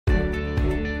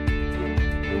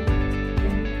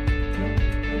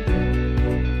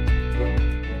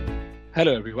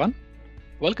Hello everyone,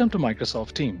 welcome to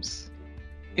Microsoft Teams.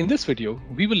 In this video,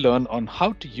 we will learn on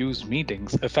how to use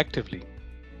meetings effectively.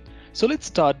 So let's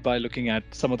start by looking at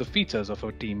some of the features of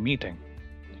a team meeting.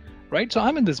 Right, so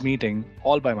I'm in this meeting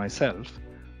all by myself.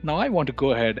 Now I want to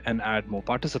go ahead and add more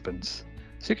participants.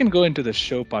 So you can go into the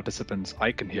show participants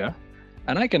icon here,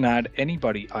 and I can add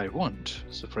anybody I want.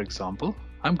 So for example,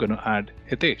 I'm going to add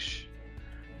Hitesh,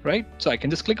 right? So I can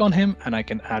just click on him and I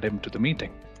can add him to the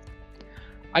meeting.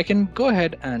 I can go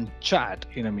ahead and chat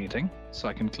in a meeting. So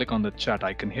I can click on the chat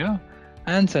icon here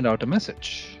and send out a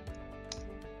message.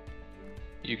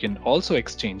 You can also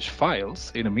exchange files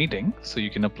in a meeting. So you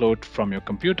can upload from your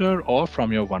computer or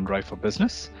from your OneDrive for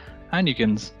Business, and you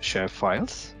can share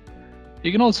files.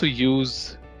 You can also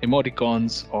use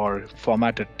emoticons or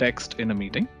formatted text in a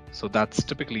meeting. So that's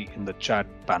typically in the chat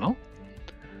panel.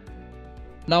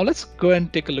 Now let's go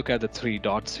and take a look at the three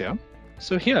dots here.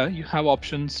 So here you have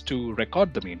options to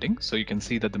record the meeting. So you can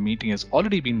see that the meeting has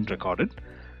already been recorded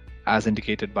as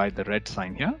indicated by the red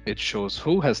sign here. It shows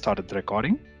who has started the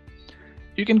recording.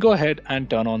 You can go ahead and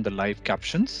turn on the live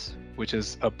captions, which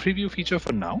is a preview feature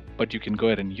for now, but you can go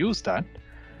ahead and use that.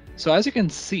 So as you can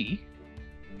see,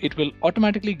 it will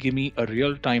automatically give me a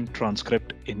real-time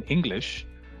transcript in English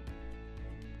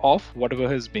of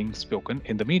whatever is being spoken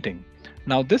in the meeting.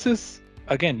 Now this is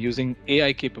again using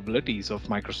AI capabilities of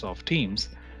Microsoft Teams,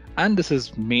 and this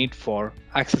is made for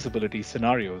accessibility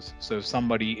scenarios. So if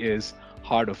somebody is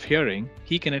hard of hearing,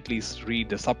 he can at least read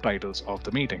the subtitles of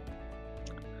the meeting.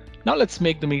 Now let's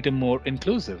make the meeting more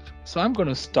inclusive. So I'm going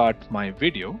to start my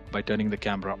video by turning the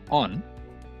camera on.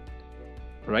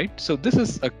 Right, so this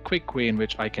is a quick way in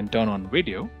which I can turn on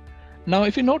video. Now,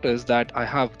 if you notice that I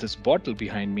have this bottle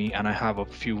behind me and I have a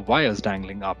few wires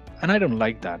dangling up, and I don't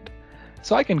like that.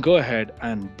 So I can go ahead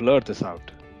and blur this out.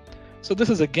 So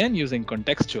this is again using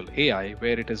contextual AI,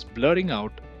 where it is blurring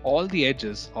out all the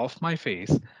edges of my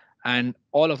face and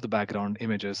all of the background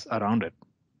images around it.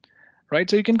 Right,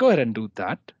 so you can go ahead and do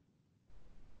that.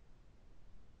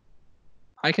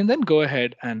 I can then go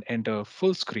ahead and enter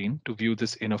full screen to view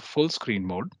this in a full screen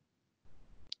mode.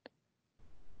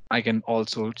 I can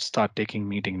also start taking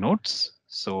meeting notes.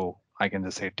 So I can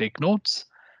just say take notes,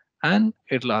 and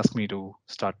it'll ask me to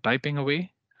start typing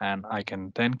away, and I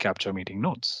can then capture meeting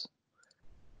notes.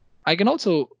 I can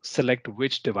also select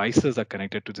which devices are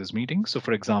connected to this meeting. So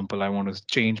for example, I want to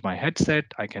change my headset.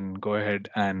 I can go ahead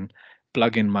and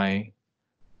plug in my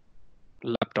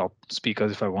laptop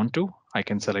speakers if I want to. I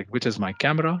can select which is my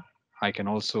camera. I can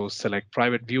also select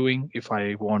private viewing if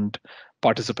I want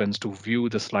participants to view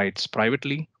the slides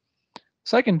privately.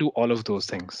 So I can do all of those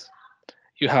things.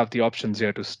 You have the options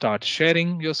here to start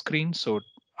sharing your screen. So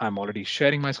I'm already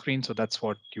sharing my screen, so that's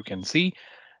what you can see.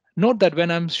 Note that when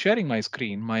I'm sharing my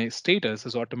screen, my status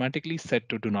is automatically set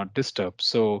to do not disturb.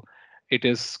 So it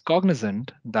is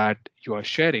cognizant that you are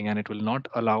sharing, and it will not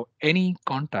allow any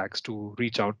contacts to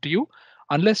reach out to you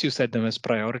unless you set them as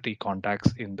priority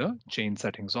contacts in the chain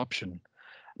settings option.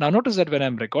 Now notice that when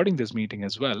I'm recording this meeting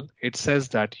as well, it says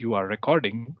that you are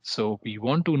recording. So we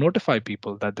want to notify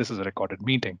people that this is a recorded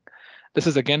meeting. This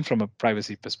is again from a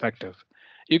privacy perspective.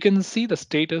 You can see the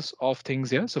status of things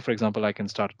here. So for example,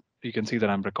 you can see that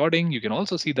I'm recording. You can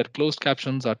also see that closed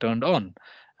captions are turned on,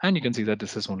 and you can see that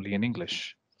this is only in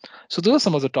English. So those are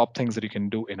some of the top things that you can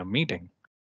do in a meeting.